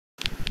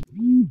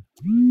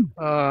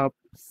Uh,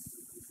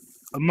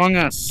 Among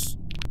Us.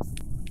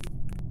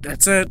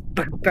 That's it.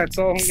 That's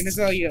all I'm gonna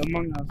tell you.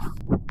 Among Us.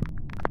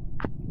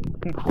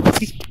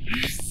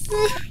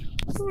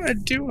 What am I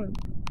doing?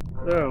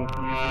 Oh.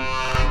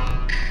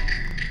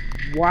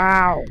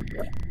 Wow.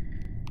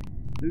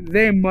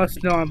 They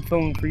must know I'm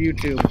filming for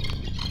YouTube.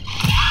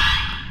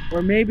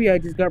 Or maybe I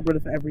just got rid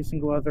of every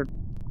single other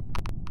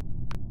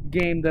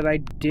game that I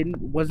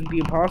wasn't the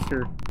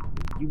imposter.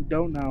 You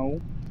don't know.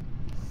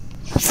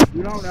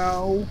 You don't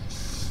know.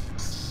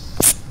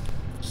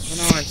 Oh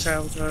no, I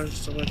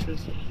sabotaged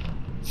delicious.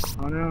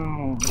 Oh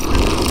no.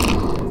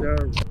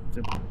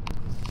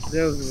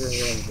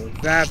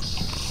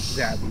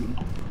 Zabby.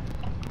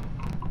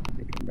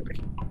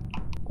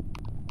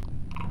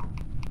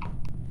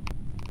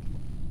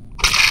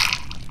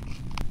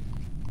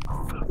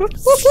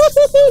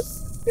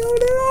 Oh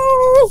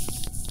no!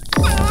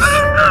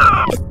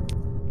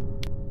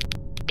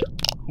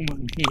 Come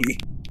on, me.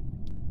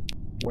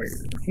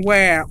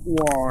 Where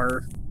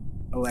war?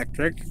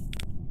 Electric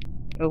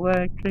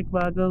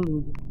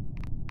Bagaloo.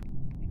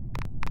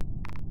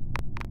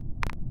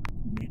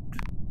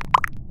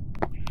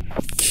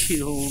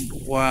 Killed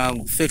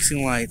while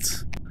fixing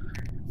lights.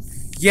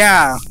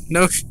 Yeah,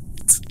 no shit.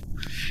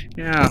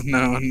 Yeah,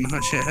 no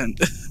shit.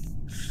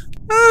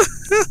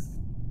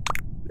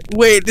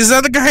 Wait, is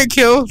that the guy I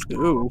killed?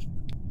 Ooh.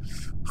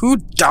 Who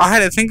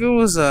died? I think it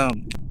was,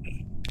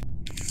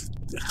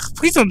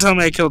 please don't tell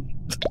me I killed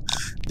the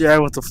guy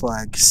with the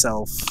flag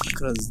self,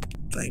 because,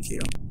 thank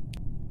you.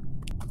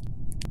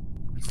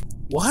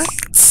 What?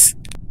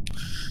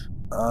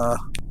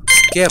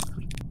 Skip.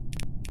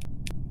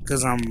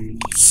 Because I'm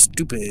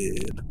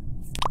stupid.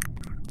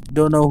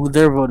 Don't know who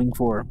they're voting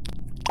for.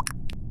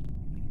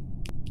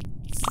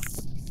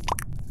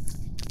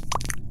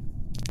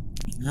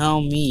 Now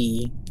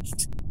me.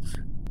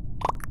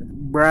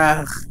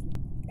 Bruh.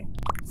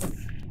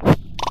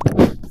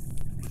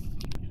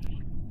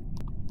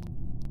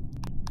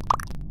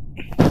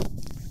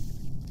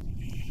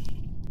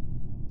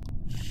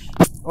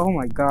 Oh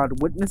my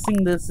god,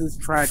 witnessing this is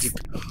tragic.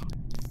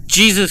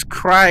 Jesus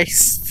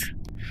Christ.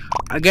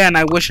 Again,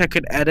 I wish I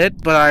could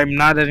edit, but I'm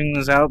not editing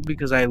this out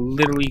because I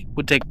literally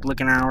would take like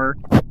an hour.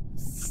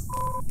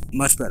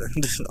 Much better.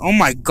 Oh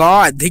my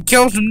god, they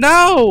killed him.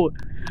 No!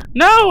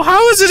 No,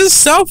 how is it a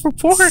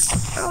self-report?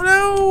 Oh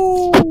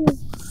no!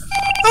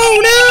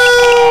 Oh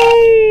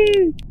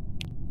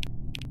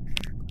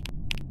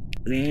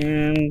no!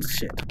 And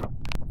shit.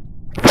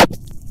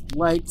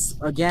 Lights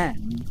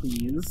again,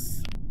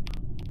 please.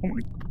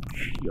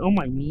 Oh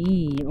my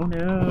me. Oh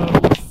no.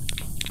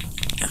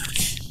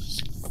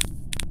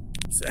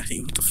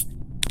 Zaddy, what the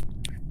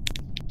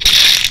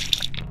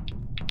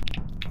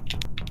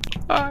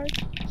Hi.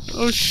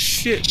 Oh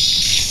shit.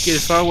 Get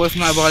as far away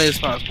from my body as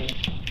possible.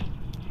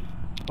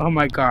 Oh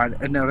my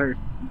god, another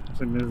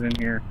person is in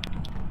here.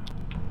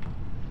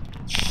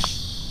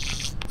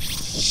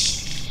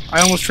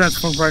 I almost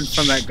transformed right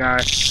from that guy.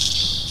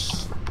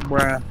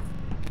 Bruh.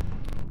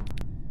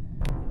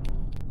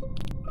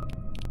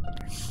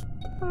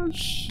 Oh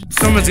shit.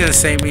 Someone's gonna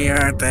save me,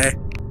 aren't they?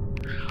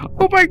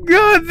 Oh my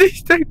god, they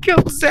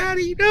killed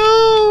Zaddy.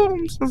 No!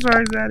 I'm so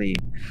sorry, Zaddy.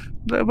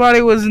 The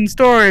body was in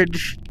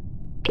storage.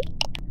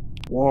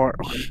 War.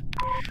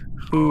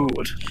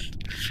 Food.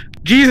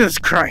 Jesus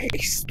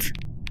Christ.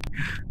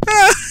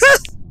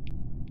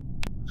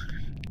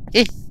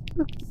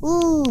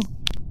 Ooh.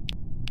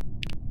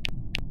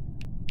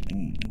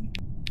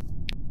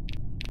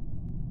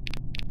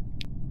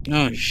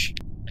 Oh,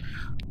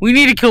 we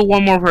need to kill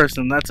one more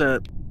person. That's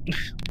it.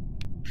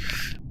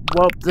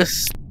 Well,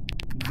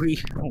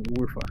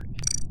 we're fine.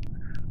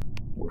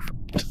 We're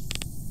fine.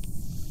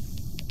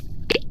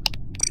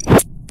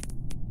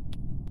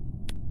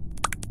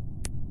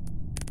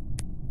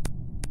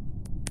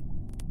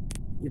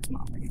 It's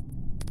not me.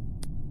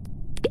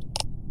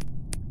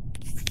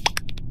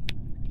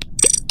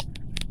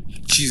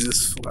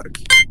 Jesus fuck.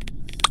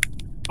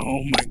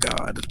 Oh my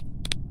god.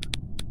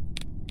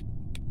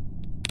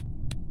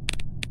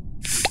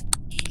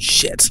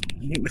 Shit.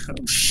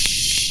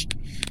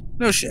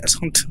 No shit.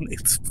 I'm telling you,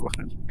 it's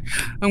fun.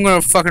 I'm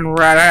gonna fucking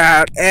rat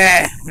out.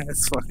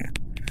 It's fucking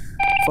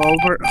fall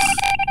over.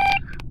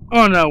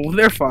 Oh no,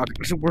 they're fucked.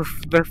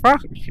 They're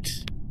fucked.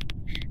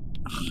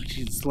 Oh,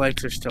 jeez,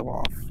 lights are still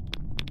off.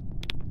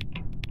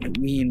 I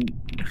mean,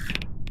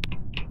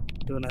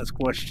 don't ask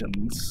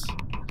questions.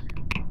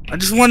 I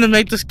just want to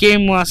make this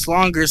game last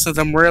longer since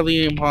I'm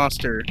rarely an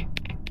imposter.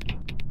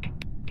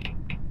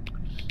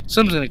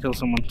 Someone's gonna kill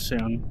someone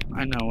soon.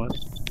 I know it.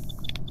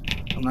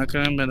 I'm not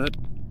gonna admit it.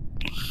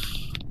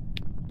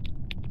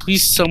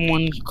 Please,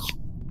 someone.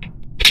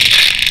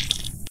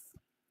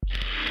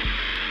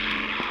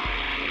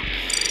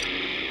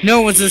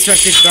 No one's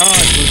suspected God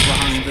was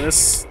behind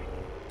this.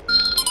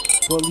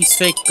 Well, at least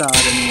fake God,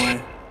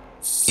 anyway.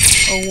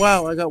 Oh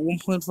wow, I got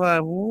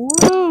 1.5.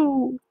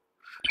 Woo!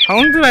 How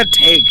long did that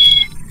take?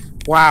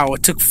 Wow,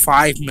 it took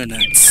 5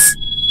 minutes.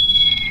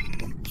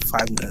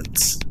 5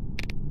 minutes.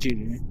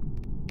 GG.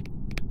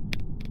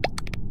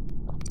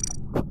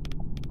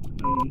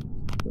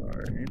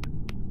 Sorry.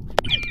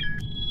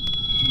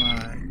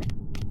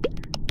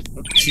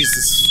 Oh,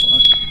 Jesus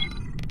fuck.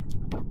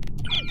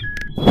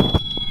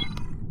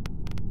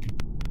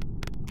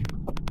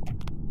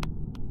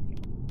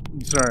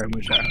 I'm sorry,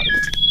 my child.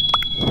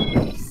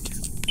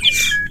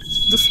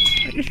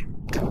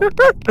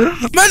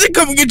 Imagine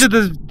coming into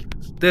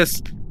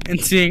this and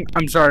seeing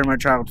 "I'm sorry, my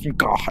child" from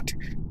God.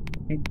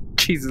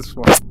 Jesus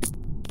fuck.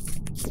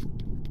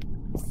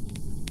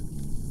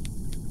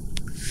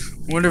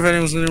 I wonder if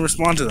anyone's gonna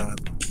respond to that.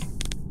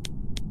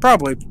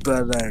 Probably,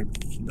 but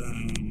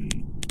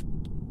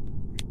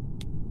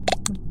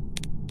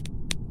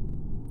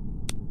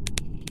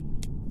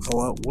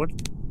hello? What?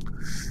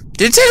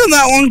 Did it take him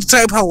that long to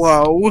type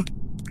hello?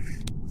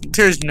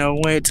 There's no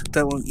way it took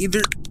that long.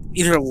 Either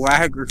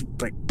lag or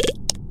like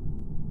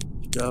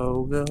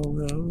go.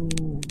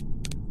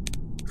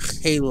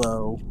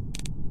 Halo.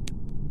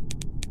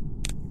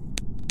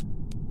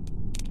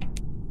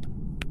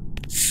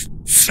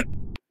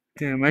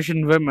 Damn, I should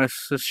invite my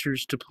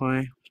sisters to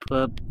play,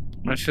 but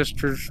my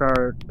sisters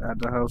are at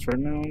the house right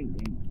now.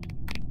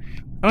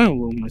 I don't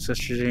even love my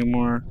sisters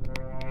anymore.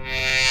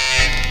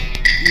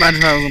 Imagine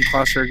if I was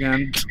imposter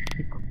again.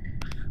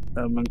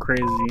 That would've been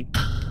crazy.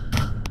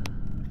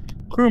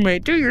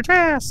 Crewmate, do your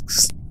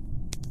tasks!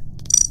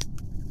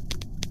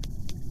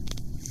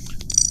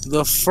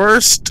 The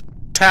first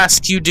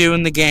task you do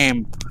in the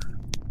game,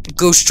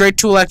 go straight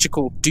to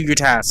electrical, do your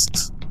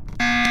tasks.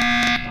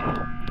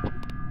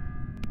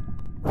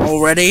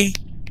 Already?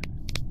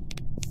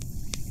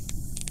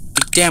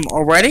 Damn,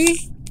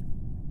 already?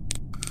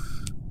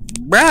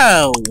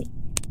 Bro!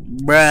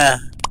 Bruh.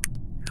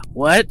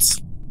 What?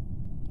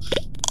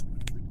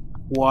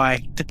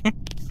 Why?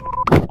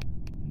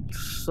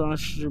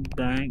 Sasha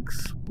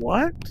Banks.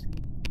 What?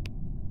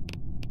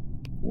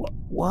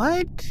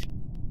 What?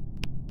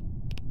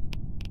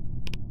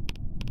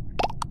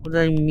 What does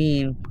that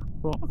mean?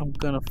 Well, I'm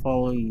gonna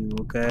follow you,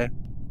 okay?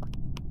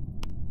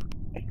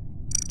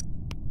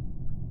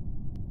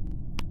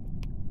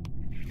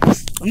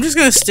 I'm just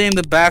gonna stay in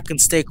the back and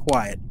stay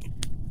quiet.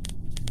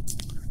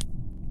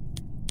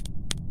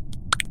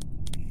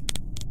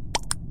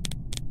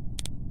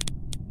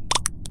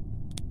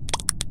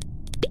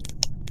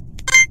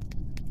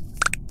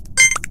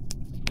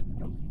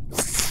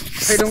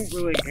 I don't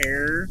really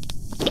care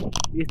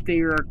if they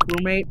are a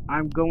crewmate.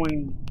 I'm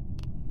going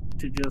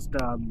to just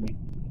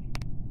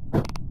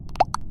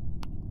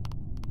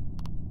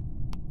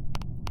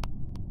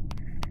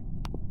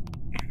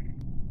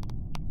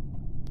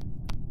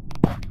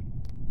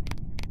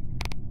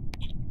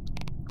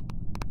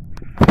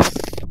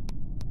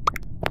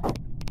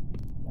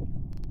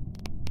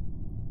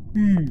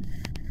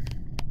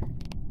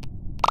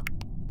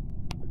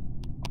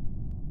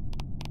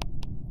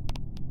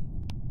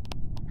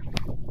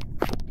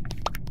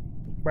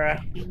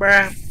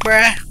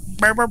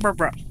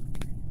Bruh.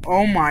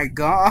 Oh my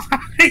god.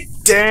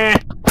 Damn.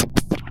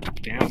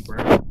 Damn,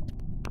 bro.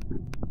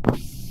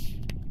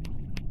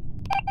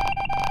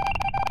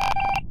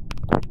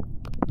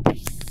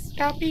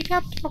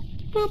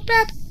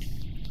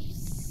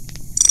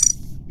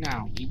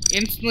 Now, you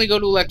instantly go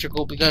to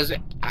electrical because,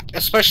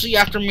 especially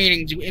after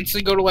meetings, you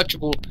instantly go to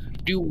electrical,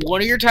 do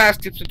one of your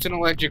tasks if it's in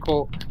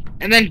electrical,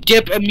 and then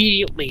dip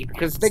immediately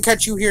because if they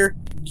catch you here,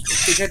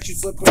 if they catch you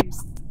slipping,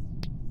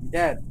 you're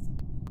dead.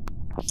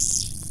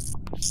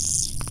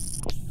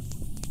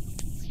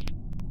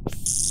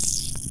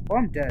 Oh,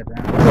 I'm dead,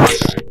 man.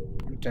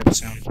 I'm dead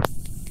soon.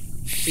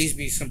 Please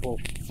be simple.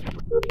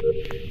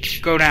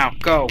 Go now.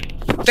 Go.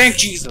 Thank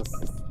Jesus.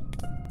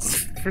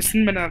 For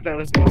some minute I thought I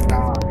was gonna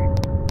die.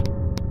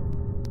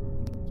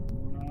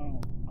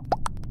 No.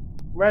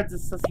 Red's a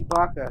sussy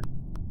baka.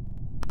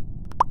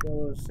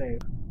 Yellow is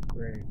safe.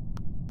 Great.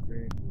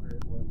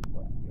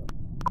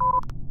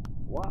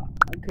 What?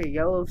 Okay,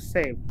 yellow's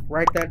safe.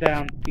 Write that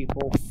down,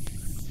 people.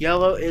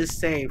 Yellow is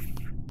safe.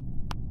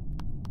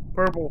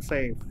 Purple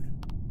safe.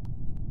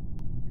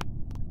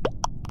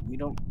 We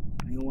don't.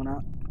 Anyone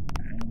up?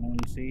 Anyone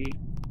see?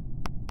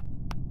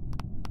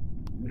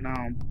 No.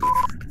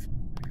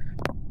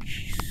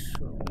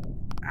 So,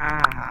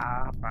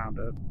 found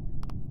it.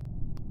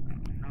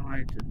 No,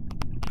 I didn't.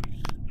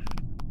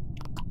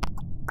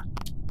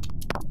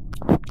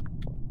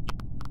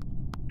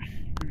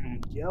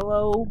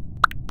 Yellow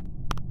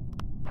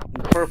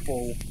and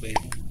purple. Wait.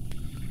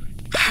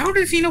 How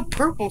does he know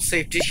purple's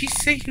safe? Did she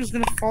say he was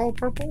gonna follow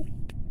purple?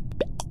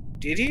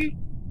 Did he?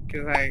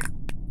 Cause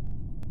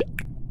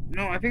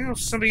no, I think it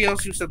was somebody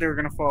else who said they were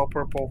gonna follow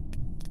purple.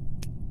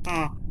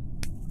 Huh.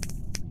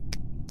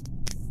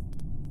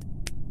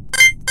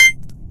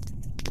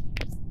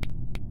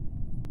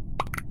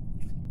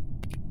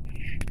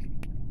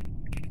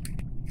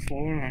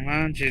 For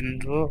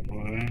imagined what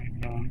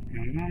no.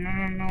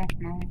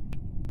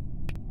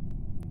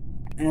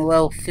 And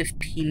level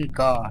 15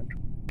 God.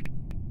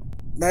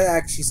 That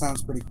actually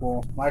sounds pretty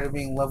cool. Might have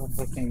been level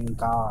 15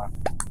 God.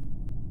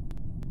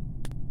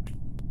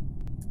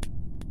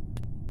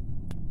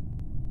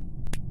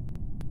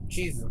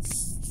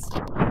 Jesus.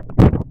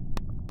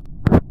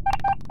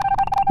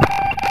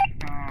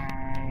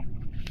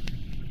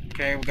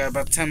 Okay, we got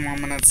about 10 more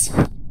minutes.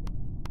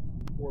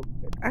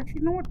 Actually,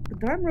 you know what? The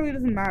time really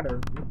doesn't matter.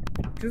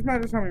 It just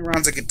matters how many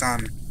rounds I get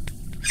done.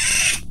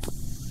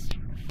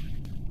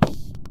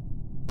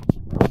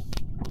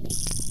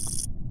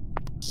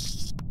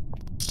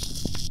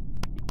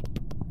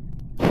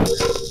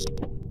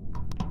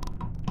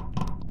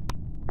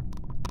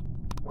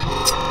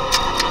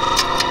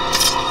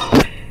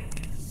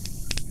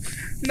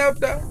 Nope,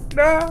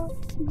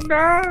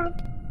 no.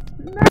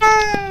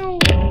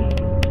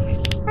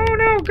 Oh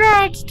no,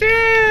 God,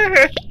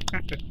 stay!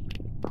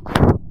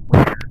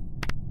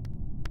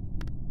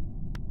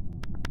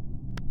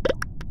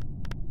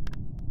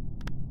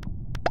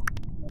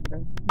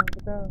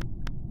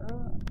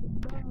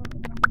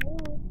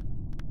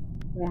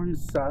 Orange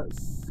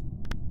sus.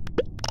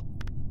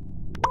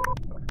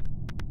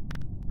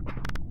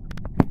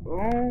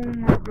 Oh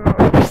my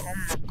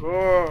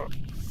god.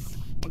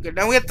 Okay,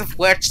 now we have to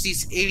watch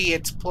these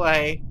idiots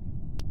play.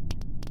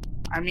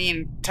 I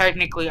mean,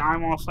 technically,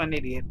 I'm also an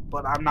idiot,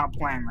 but I'm not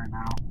playing right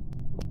now.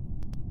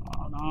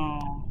 Oh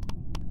no.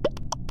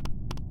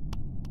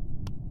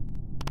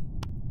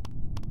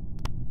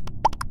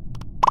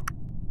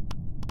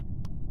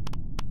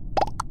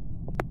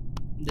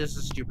 This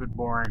is stupid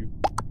boring.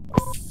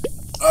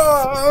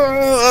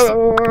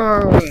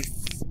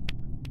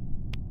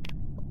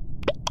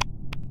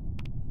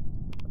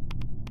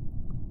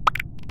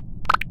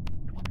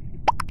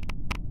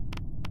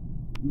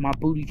 My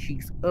booty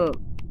cheeks up,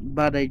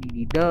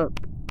 body up.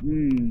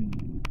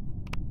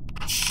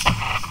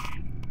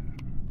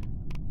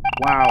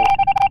 Wow.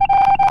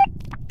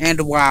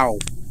 And wow.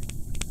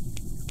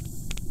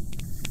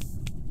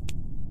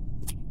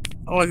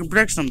 Oh, I can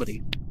protect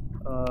somebody.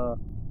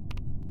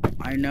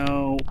 I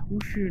know. Who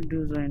should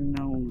does I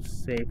know is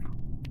safe?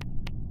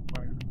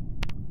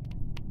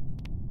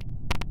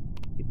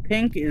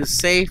 Pink is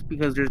safe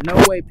because there's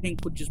no way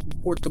Pink would just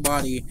report the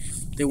body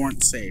if they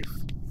weren't safe.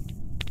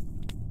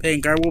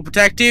 Pink, I will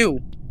protect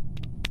you.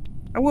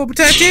 I will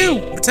protect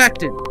you.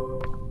 Protected.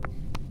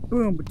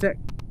 Boom, protect.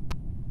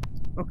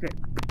 Okay.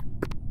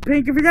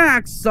 Pink, if you're gonna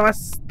act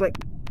sus, like,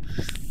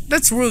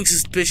 that's really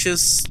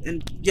suspicious.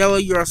 And Yellow,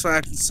 you're also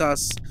acting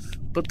sus.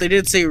 But they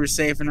did say you were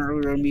safe in an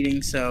earlier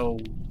meeting, so...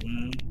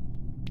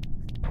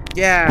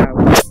 yeah.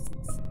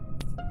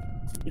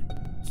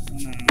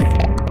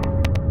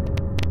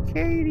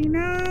 Katie,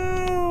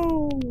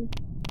 no!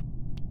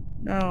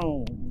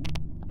 No.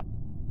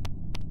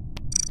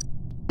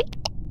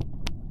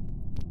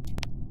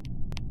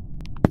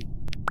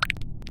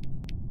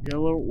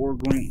 Yellow or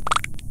green?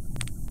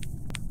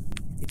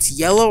 It's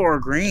yellow or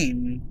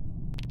green.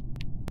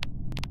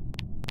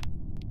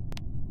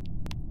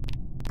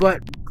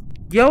 But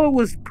yellow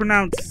was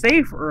pronounced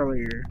safe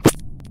earlier.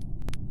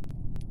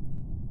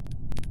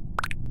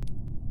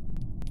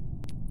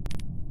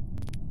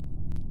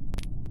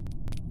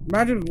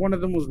 Imagine if one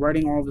of them was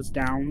writing all this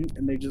down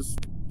and they just...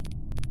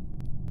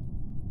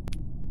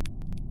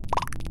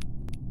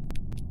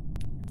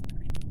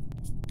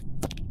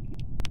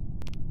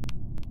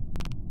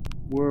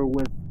 were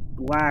with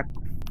black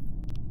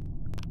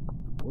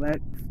for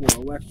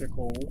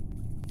electrical.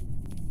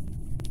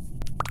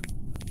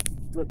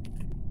 But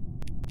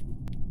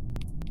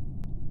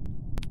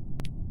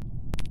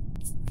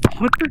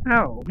what the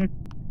hell?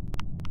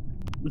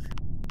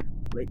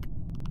 Like,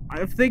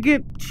 if they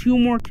get 2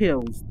 more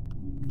kills,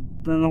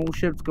 then the whole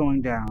ship's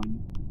going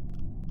down.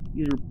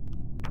 Either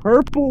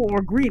purple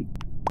or green.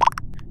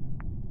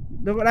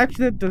 But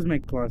actually, that does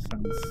make a lot of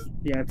sense.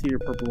 Yeah, it's either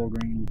purple or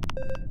green.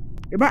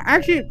 It might,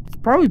 actually, it's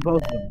probably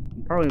both of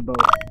them. Probably both.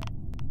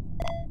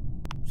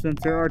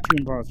 Since there are 2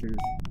 imposters.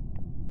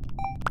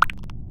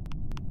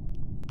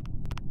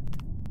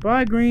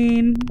 Bye,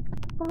 green.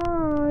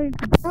 Bye.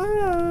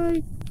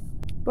 Bye.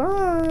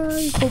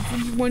 Bye.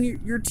 Hopefully, when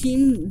your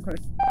team...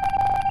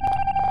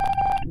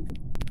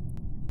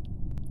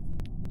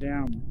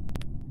 Damn.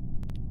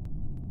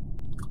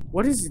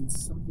 What is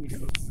inside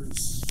of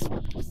this?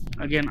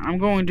 Again, I'm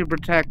going to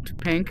protect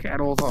Pink at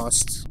all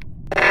costs.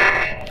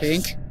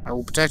 Pink, I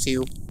will protect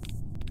you.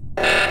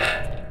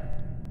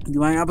 You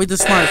might not be the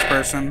smartest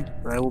person,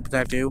 but I will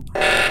protect you.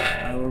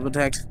 I will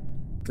protect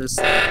this.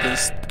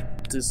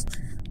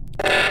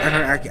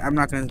 I'm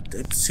not gonna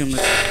assume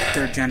that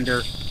their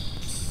gender.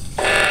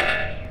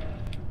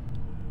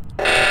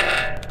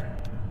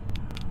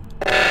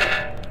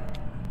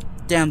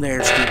 Down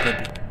there,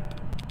 stupid.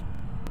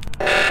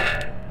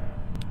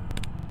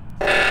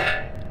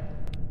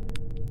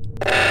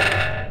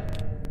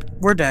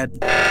 We're dead.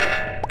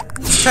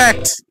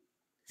 Protect!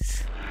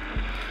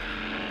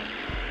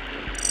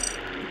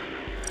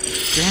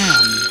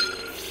 Damn.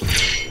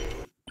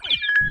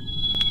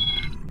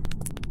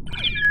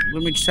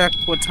 Let me check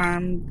what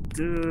time.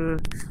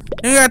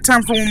 We got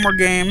time for one more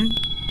game.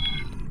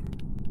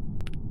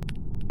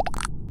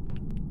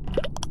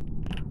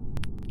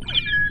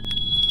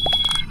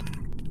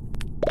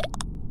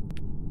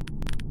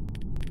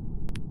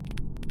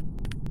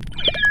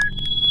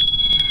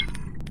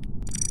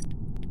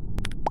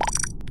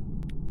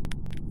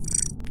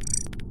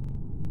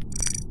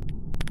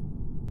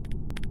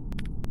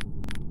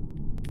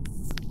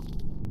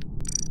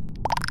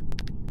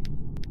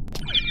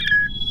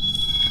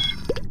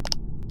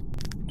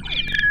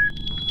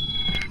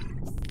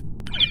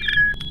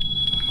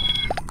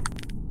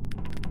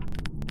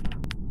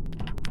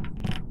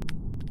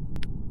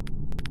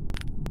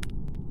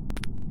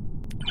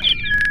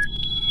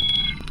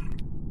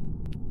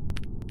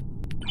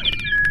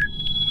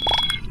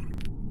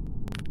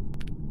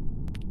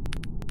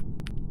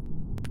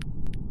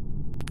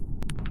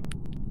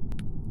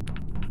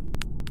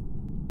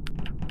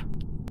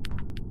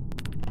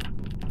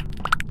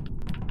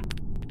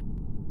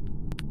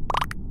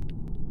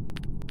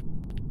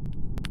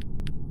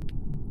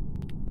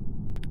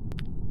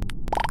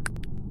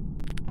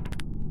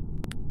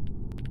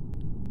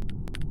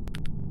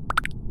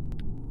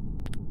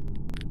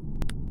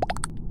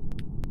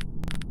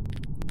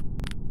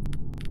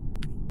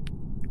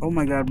 Oh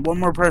my god, one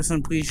more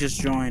person, please just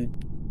join.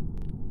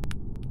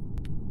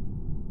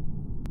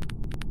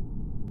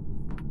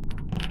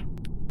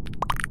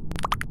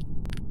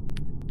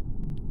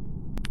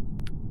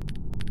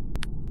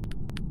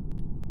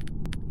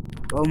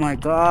 Oh my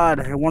god,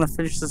 I want to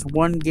finish this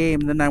one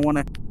game, then I want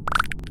to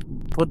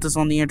put this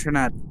on the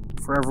internet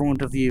for everyone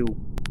to view.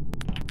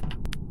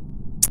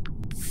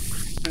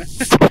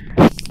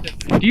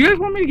 Do you guys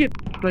want me to get,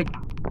 like,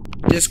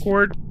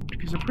 Discord?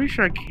 Because I'm pretty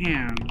sure I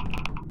can.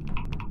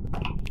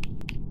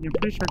 Yeah, I'm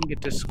pretty sure I can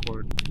get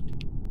Discord.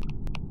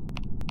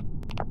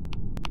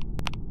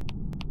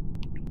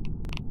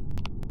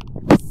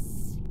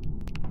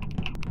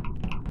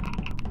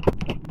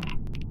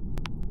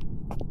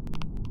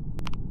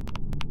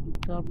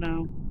 Stop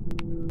now.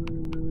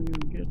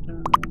 Get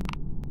down.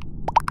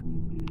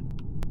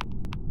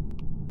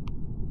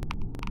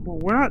 Well,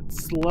 we're not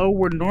slow,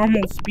 we're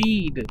normal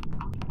speed.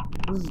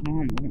 This is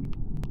normal.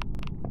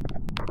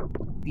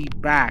 Be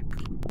back.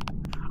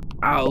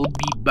 I'll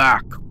be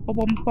back.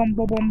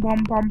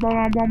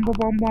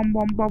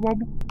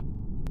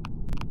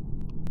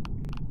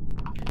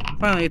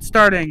 Finally, it's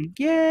starting.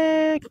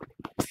 Yay!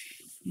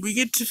 We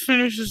get to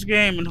finish this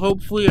game, and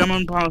hopefully I'm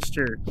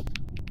imposter.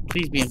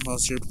 Please be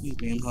imposter. Please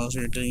be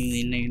imposter. Please be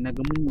imposter.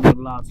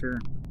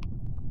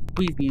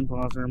 Please be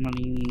imposter.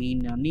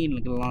 Need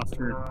like a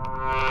loster.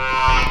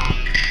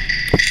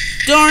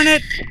 Darn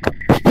it!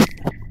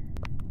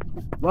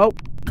 Well,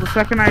 the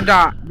second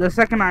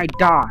I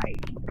die,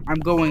 I'm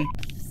going.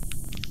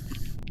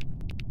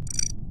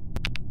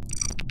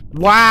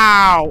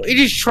 Wow! It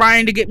is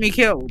trying to get me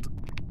killed.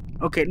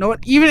 Okay, know what?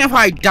 Even if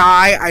I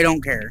die, I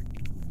don't care.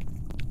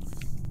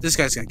 This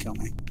guy's gonna kill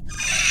me.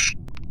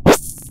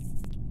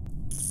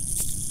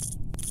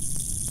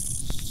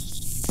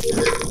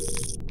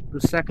 The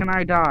second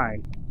I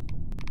die,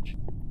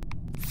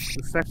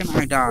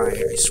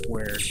 I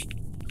swear.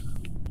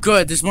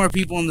 Good, there's more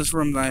people in this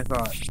room than I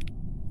thought.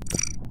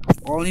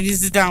 All I need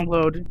is to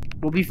download.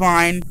 We'll be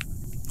fine.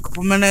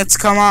 Couple minutes,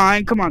 come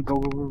on, go,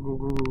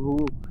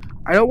 go.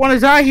 I don't want to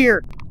die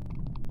here.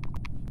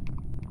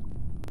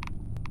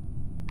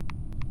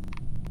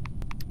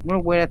 I'm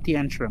gonna wait at the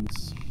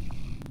entrance.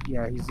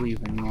 Yeah, he's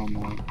leaving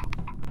normally.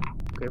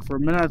 Okay, for a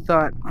minute I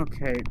thought,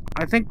 okay,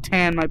 I think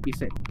Tan might be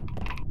safe.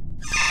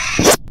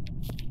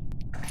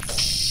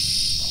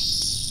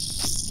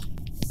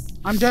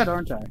 I'm dead,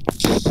 aren't I?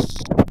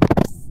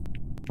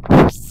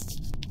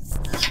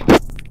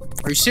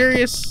 Are you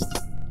serious?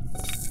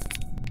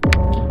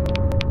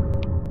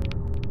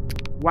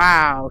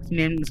 Wow, he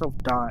named himself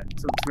Dot,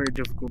 so it's very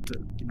difficult to,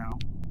 you know.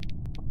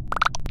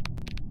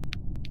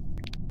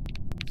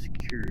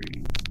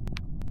 Security.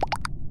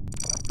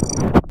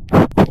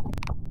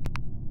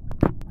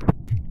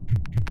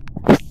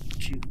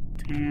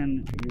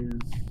 Tan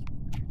is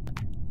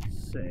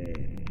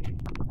safe.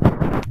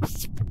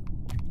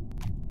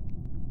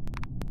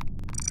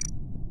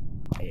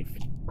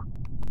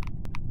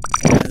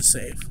 Tan is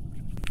safe.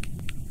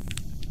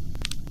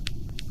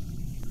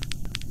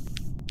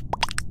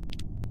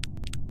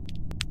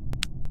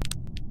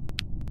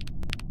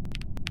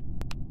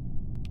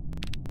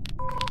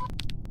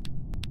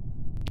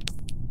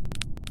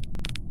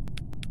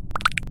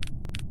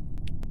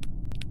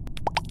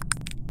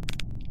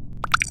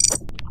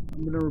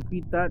 I'm gonna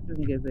repeat that just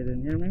in case they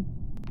didn't hear me.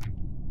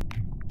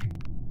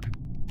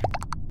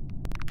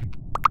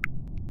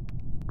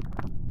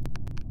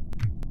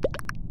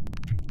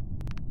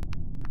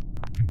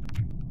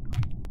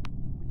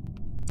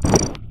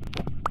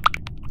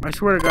 I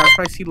swear to God, if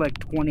I see like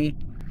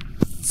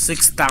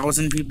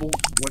 26,000 people,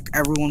 like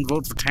everyone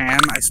vote for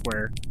Tan, I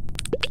swear.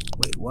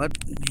 Wait, what?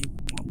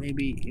 Well,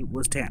 maybe it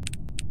was Tan.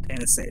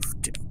 Tan is safe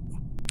too.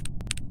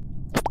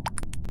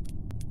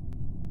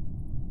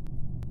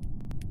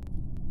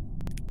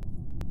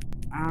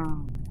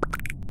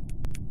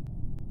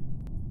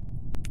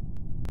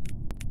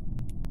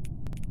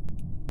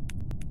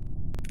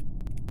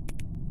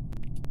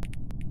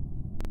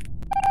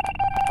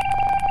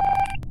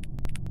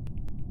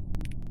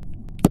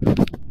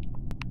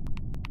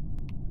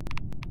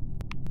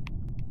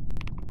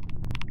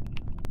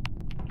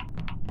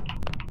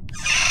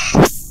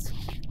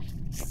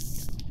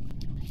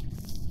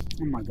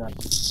 Oh my god.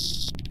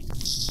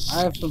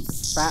 I have some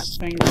fat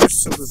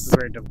fingers, so this is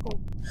very difficult.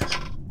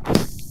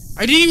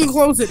 I didn't even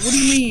close it! What do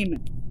you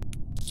mean?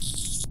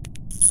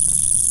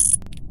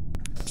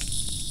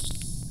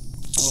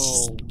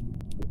 Oh.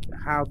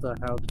 How the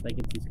hell did I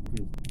get these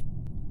confused?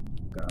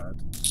 God.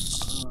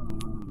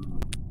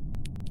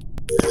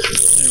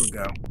 There we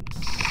go.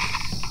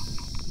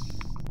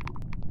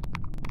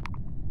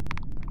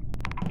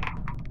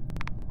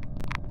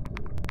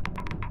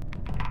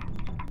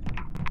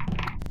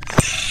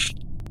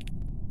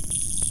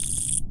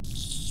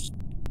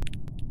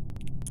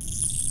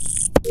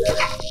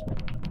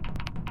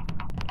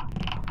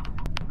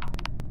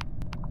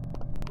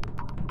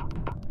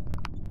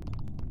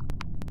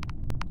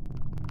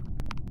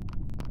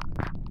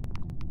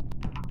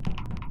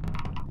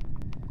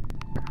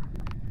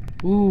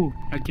 Ooh,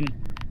 I can...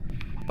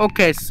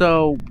 Okay,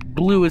 so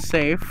blue is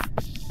safe.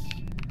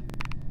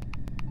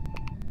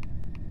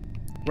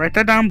 Write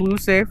that down. Blue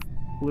safe.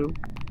 Blue.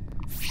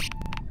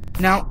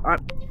 Now,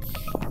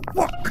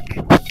 fuck.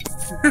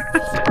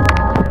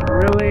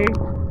 Really?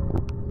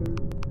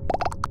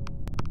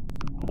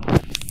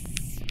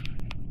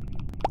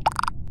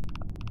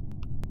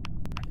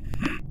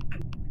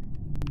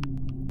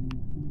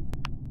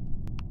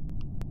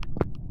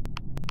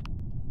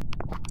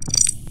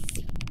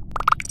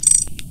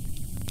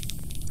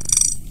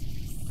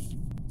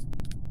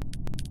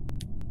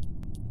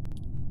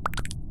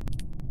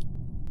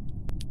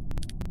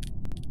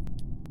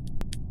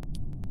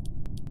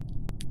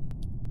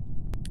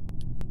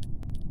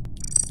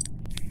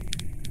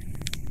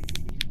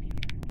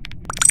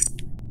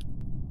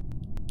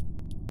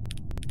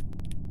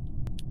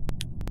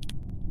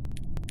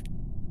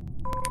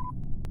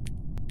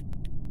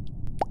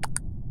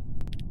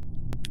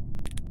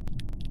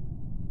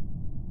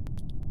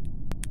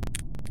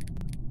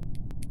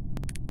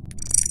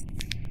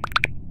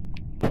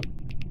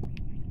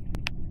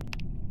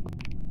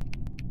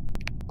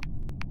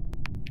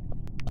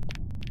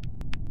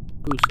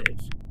 Who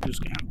saves? Who's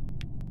scam?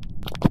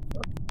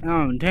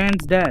 Oh,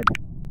 Dan's dead.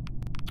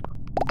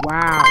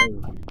 Wow.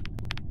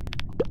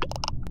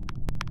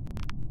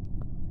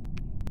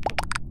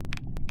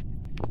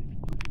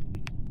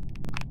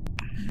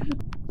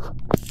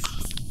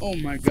 Oh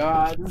my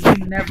god, this is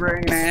never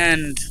gonna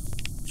end.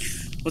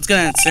 Well, it's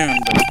gonna end soon,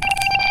 but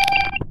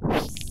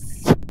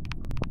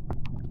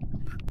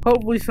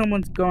hopefully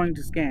someone's going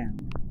to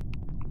scan.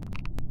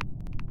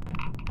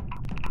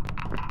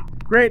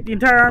 Great, the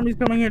entire army's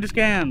coming here to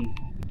scan.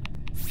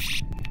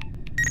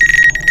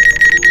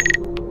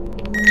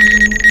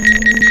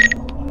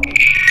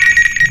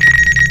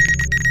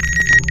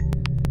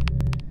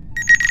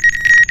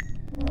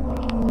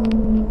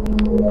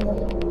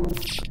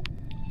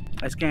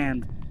 I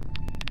scanned.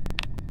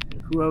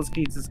 Who else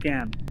needs to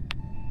scan?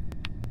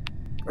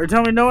 Or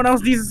tell me no one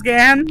else needs to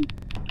scan?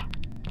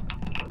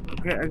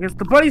 Okay, I guess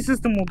the buddy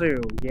system will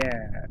do.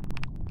 Yeah.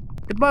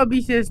 The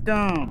buddy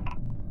system.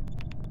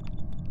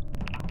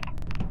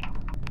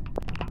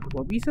 The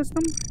buddy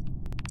system?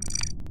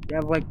 You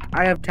have like,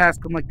 I have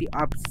tasks on like the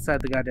opposite side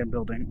of the goddamn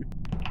building.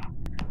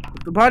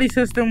 The body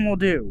system will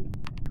do.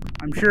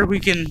 I'm sure we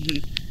can.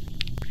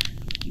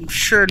 I'm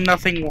sure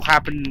nothing will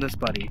happen in this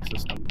buddy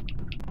system.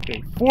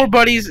 Okay, 4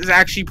 buddies is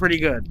actually pretty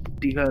good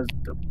because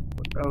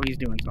oh, he's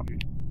doing something.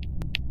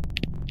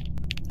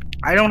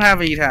 I don't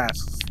have any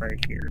tasks right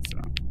here, so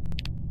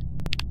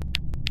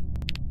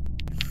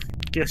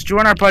just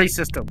join our buddy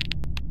system.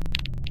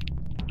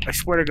 I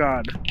swear to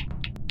God.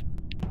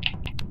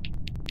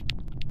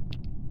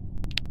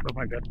 Oh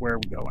my God, where are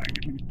we going?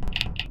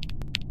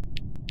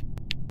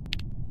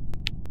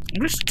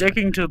 I'm just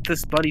sticking to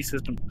this buddy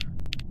system.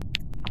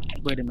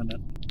 Wait a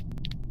minute.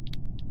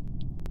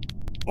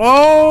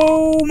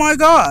 Oh my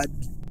God!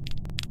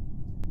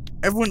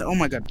 Everyone, oh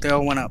my God, they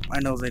all went up. I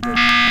know they did.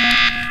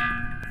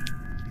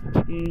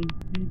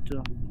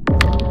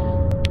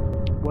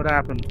 What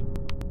happened?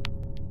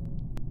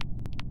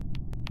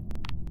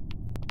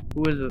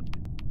 Who is it?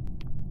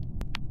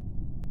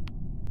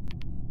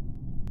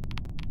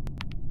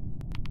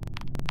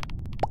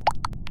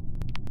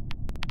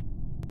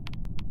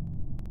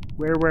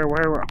 Where?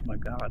 Oh my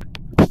God.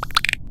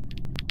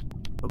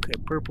 Okay,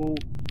 purple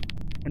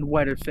and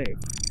white are safe.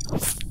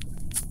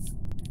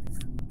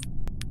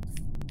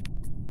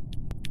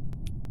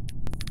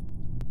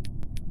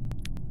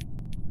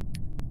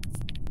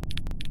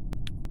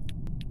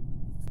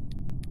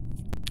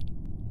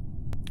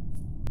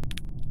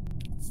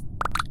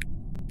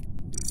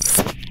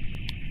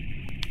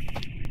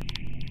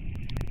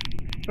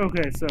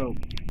 Okay, so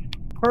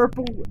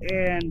purple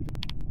and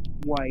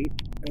white.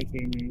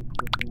 Okay, maybe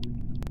purple.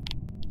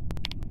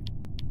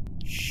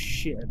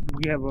 Shit,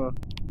 we have a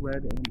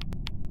red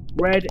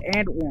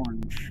and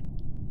orange.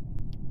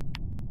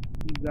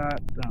 We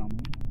got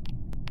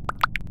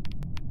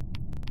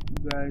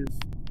you guys.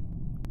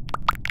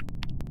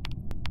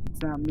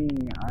 It's not me.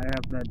 I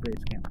have that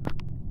base camp.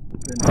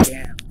 Then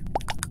again,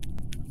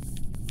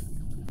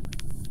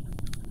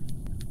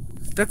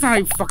 that's not how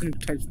you fucking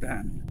touch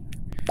that.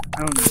 I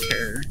don't even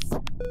care.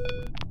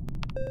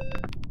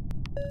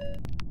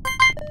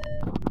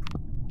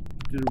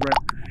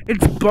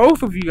 It's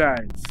both of you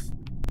guys.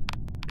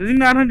 Does he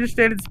not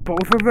understand it's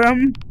both of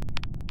them?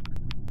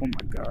 Oh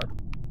my God.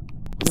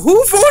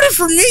 Who voted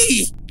for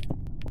me?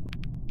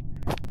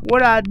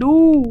 What I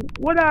do?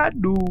 What I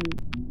do?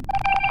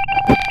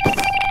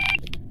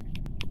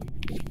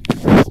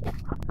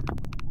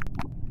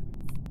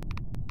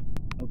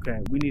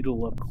 Okay, we need to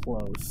look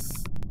close.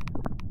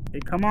 Hey,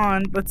 come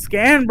on. Let's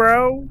scan,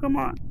 bro. Come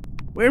on.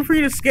 Waiting for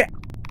you to scan.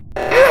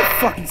 You're a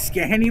fucking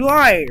scanny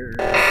liar.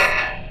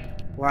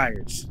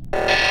 Liars.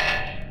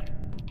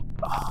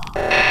 Oh.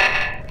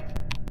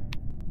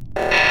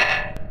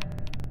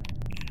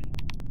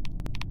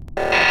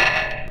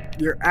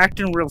 You're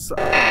acting real sus.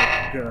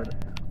 Okay, good.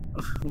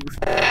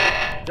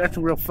 That's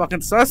real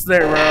fucking sus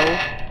there, bro.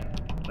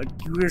 Like,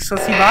 you were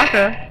sussy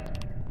baka.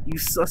 You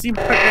sussy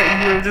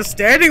baka. You were just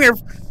standing there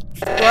for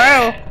a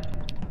while.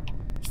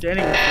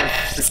 Standing there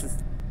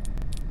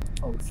for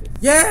Oh shit.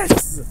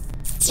 Yes!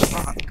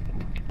 Fuck.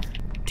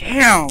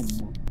 Damn!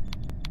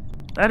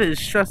 That is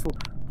stressful.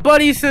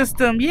 Buddy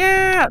system,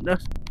 yeah!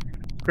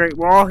 Great,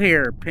 we're all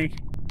here. Pink.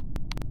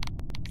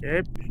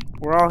 Okay,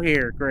 we're all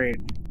here. Great.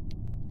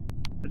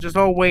 Let's just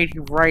all wait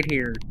right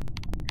here.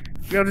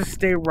 If y'all just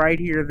stay right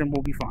here, then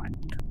we'll be fine.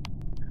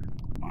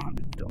 Come on,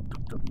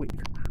 don't wait.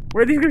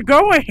 Where are these guys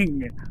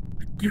going?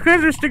 You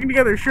guys are sticking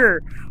together,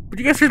 sure, but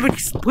you guys are like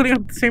splitting up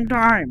at the same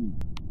time.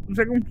 It's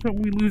like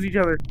we lose each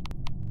other.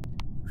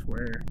 I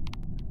swear.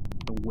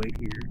 I'll wait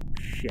here.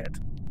 Shit.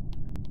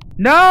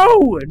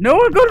 No! No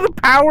one go to the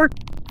power,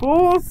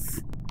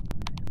 fools!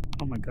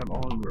 Oh my god,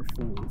 all of you are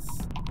fools.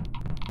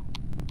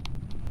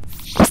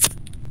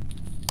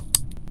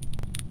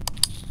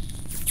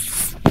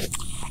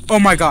 Oh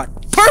my god.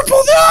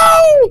 Purple,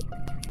 no!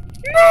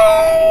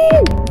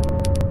 No!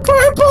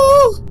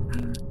 Purple!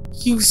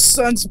 You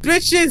sons of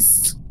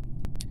bitches!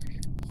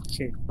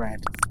 Okay,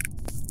 red.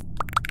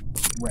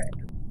 Red.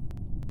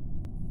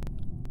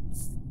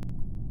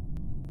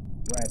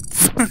 Red.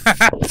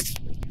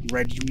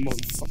 Red, you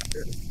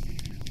motherfucker.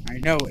 I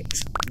know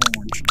it.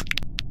 Orange.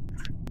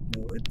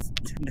 No, it's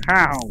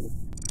how?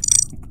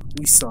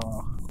 We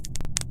saw.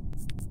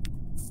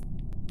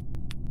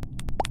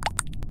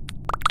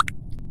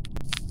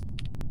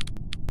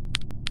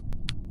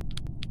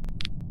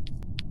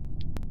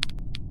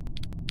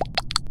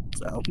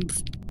 So,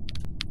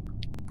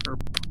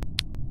 purple.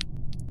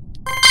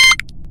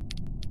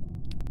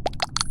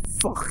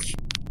 Fuck. You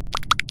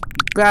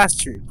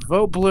bastard.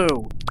 Vote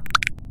blue.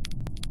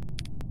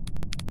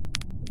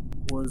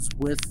 Was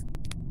with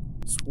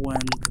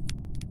Swen.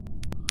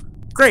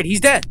 Great,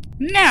 he's dead.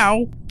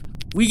 Now,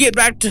 we get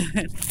back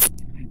to...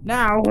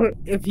 Now,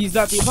 if he's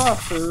not the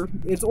imposter,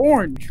 it's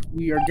orange.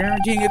 We are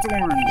guaranteeing it's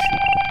orange.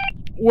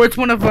 Which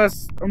one of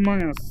us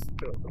among us?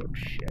 Oh,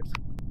 shit.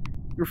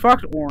 You're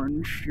fucked,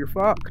 orange. You're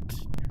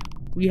fucked.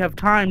 We have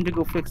time to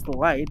go fix the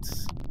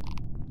lights.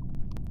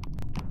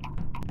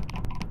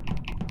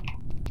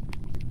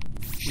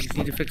 We just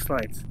need to fix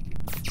lights.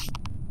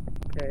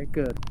 Okay,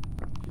 good.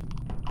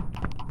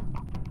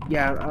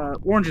 Yeah,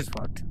 orange is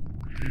fucked.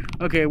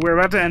 Okay, we're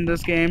about to end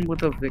this game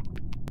with a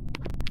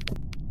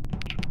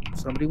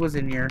Somebody was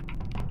in here.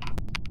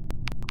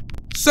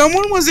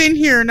 Someone was in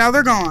here, now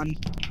they're gone.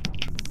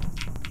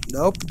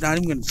 Nope, not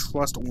even gonna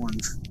trust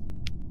orange.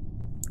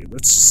 Okay,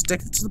 let's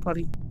stick it to the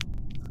buddy.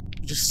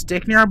 Just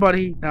stick near our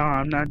buddy. No,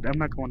 I'm not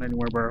going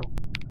anywhere, bro.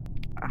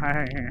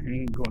 I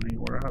ain't going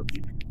anywhere.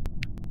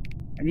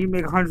 I need to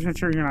make 100%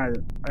 sure you're not.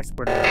 I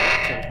swear to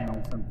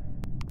God.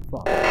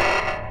 Fuck.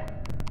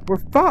 We're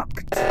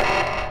fucked.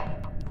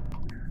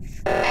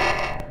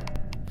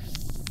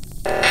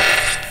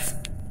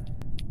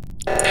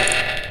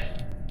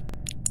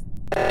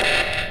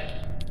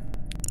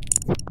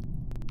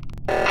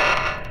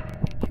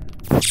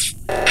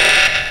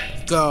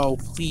 Go,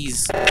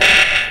 please.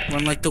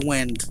 Run like the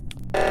wind.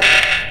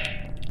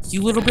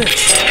 You little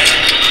bitch.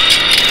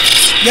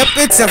 Yep,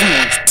 it's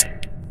everyone.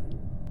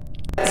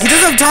 He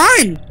doesn't have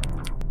time!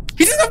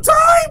 He doesn't have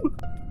time!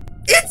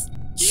 It's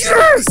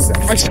yes!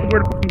 I swear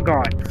to fucking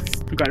God.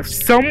 Oh God, if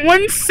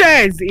someone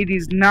says it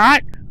is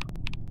not,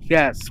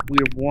 yes, we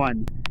have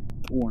won.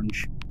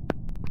 Orange.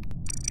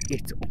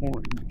 It's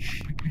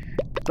orange.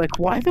 Like,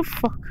 why the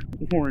fuck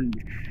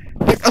orange?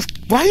 Like,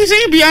 why are you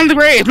saying beyond the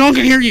grave? No one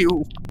can hear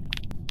you.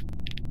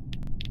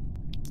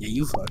 Yeah,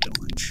 you fucked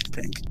orange.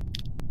 Pink.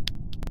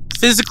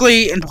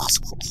 Physically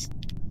impossible.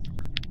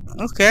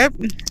 Okay.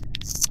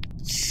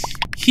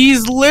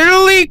 He's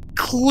literally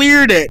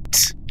cleared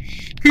it.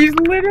 He's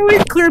literally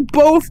cleared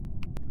both.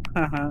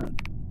 Haha.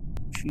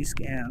 She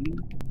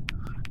scanned.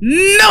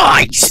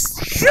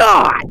 Nice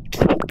shot!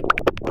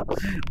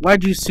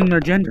 Why'd you assume their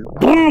gender?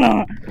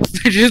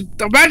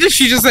 Imagine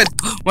she just said,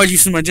 why'd you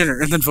assume my gender?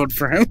 And then vote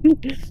for him.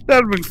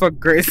 That would be fucking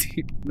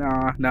crazy.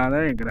 Nah,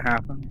 that ain't gonna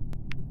happen.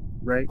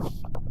 Right?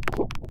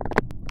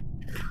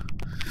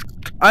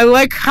 I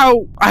like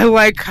how,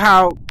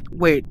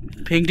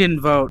 wait, Pink didn't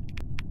vote.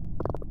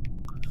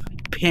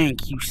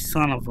 Pink, you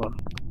son of a,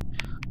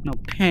 no,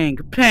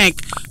 Pink,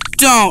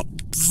 don't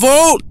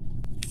vote!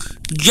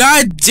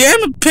 God damn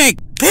it, Pink,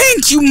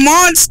 you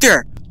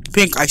monster!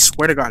 Pink, I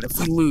swear to God, if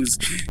we lose,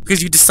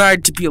 because you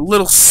decide to be a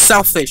little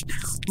selfish,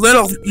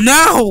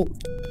 no!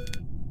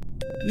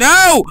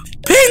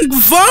 Pink,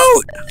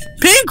 vote!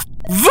 Pink,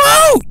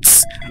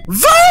 vote!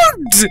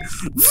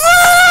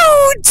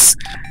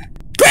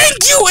 Pink,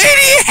 you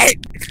idiot!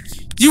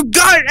 You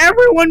got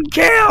everyone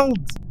killed!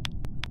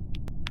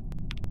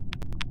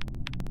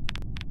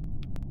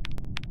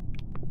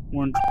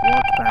 One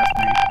walked past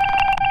me.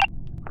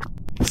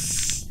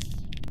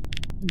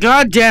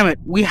 God damn it.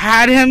 We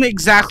had him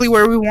exactly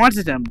where we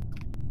wanted him.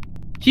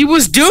 He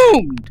was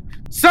doomed!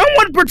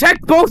 Someone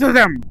protect both of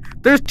them!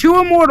 There's two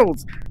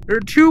immortals. There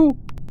are two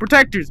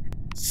protectors.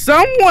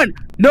 Someone!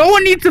 No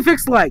one needs to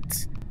fix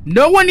lights.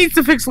 No one needs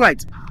to fix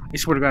lights. I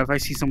swear to God, if I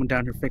see someone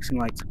down here fixing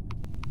lights.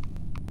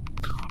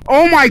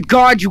 Oh my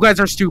God, you guys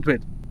are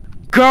stupid.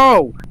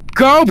 Go!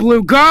 Go,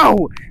 Blue,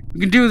 go!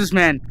 You can do this,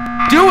 man.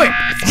 Do it!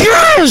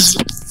 Yes!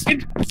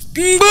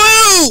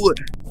 Blue!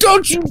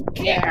 Don't you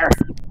dare!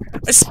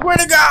 I swear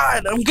to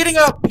God, I'm getting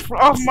up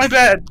off my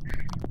bed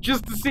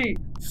just to see.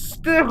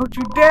 Don't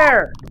you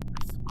dare!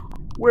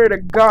 Swear to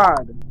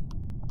God.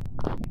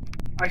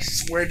 I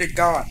swear to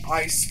God.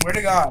 I swear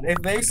to God. If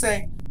they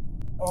say,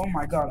 oh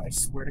my God, I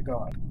swear to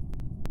God.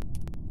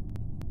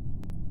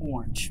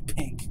 Orange,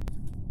 pink.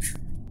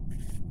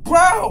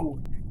 Bro!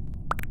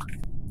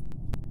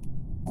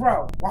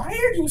 Bro, why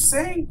are you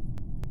saying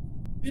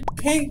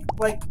pink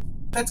like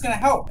that's gonna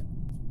help?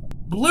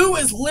 Blue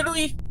is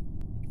literally...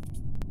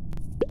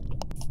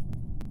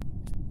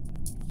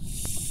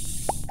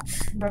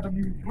 I'm about to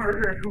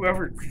murder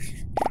whoever.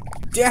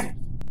 Damn it.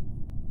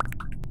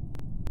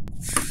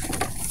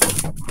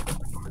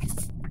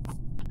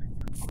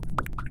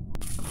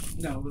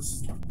 No, this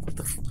is... What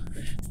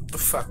the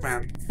fuck,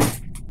 man?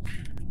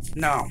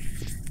 No.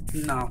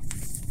 No.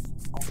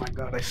 Oh my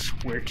God, I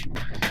swear to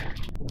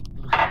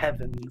the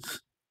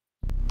heavens.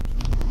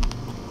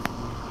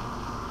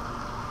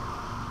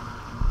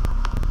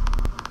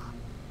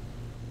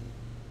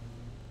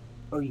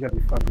 Oh, you gotta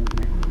be fucking with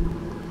me.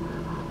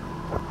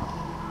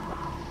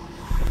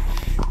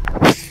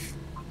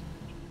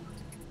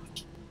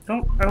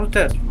 Don't, I was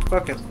dead.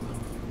 Fuck it.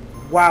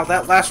 Wow,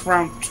 that last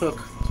round took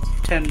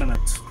 10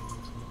 minutes.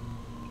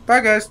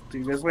 Bye guys, see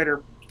you guys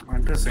later.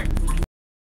 I'm pissing.